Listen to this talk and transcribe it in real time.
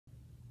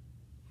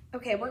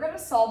Okay, we're going to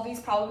solve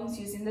these problems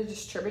using the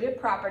distributive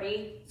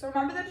property. So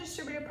remember, the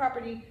distributive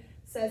property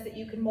says that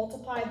you can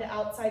multiply the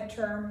outside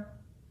term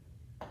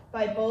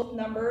by both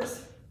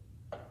numbers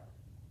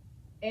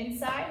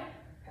inside,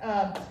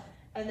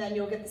 and then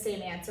you'll get the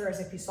same answer as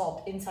if you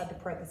solved inside the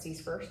parentheses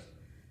first.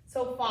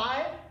 So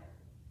 5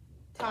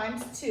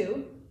 times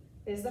 2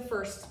 is the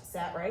first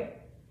set, right?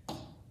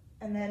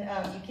 And then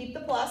you keep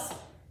the plus.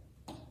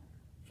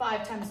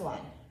 5 times 1.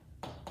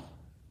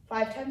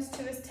 5 times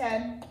 2 is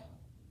 10.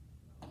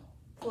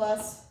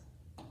 Plus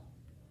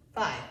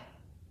 5.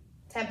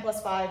 10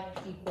 plus 5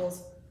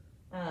 equals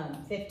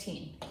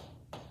 15.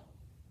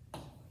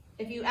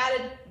 If you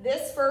added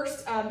this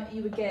first,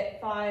 you would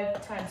get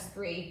 5 times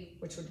 3,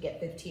 which would get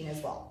 15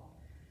 as well.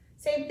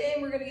 Same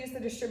thing, we're going to use the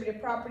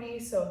distributive property,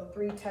 so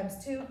 3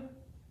 times 2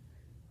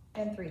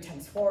 and 3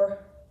 times 4.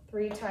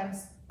 3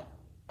 times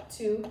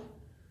 2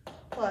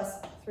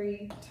 plus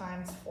 3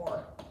 times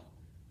 4.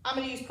 I'm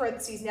going to use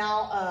parentheses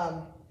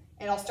now,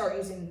 and I'll start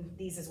using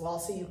these as well,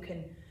 so you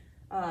can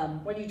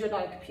when you do it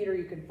on a computer,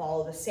 you can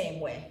follow the same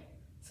way.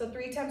 So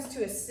 3 times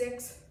 2 is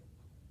 6,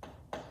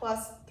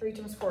 plus 3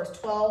 times 4 is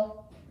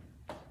 12.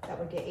 That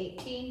would get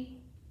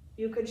 18.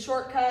 You could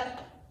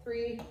shortcut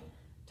 3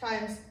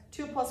 times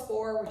 2 plus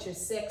 4, which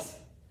is 6,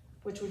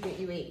 which would get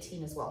you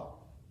 18 as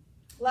well.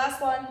 Last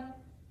one,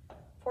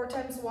 4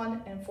 times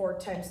 1 and 4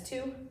 times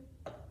 2.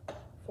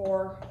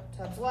 4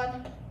 times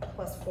 1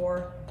 plus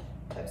 4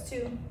 times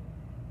 2.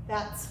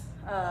 That's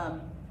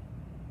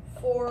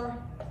 4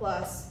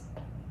 plus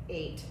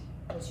 8,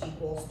 which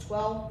equals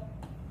 12.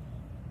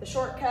 The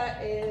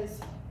shortcut is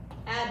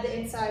add the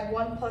inside.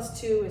 1 plus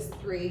 2 is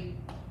 3.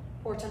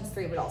 4 times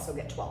 3 would also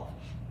get 12.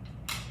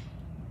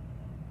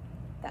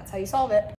 That's how you solve it.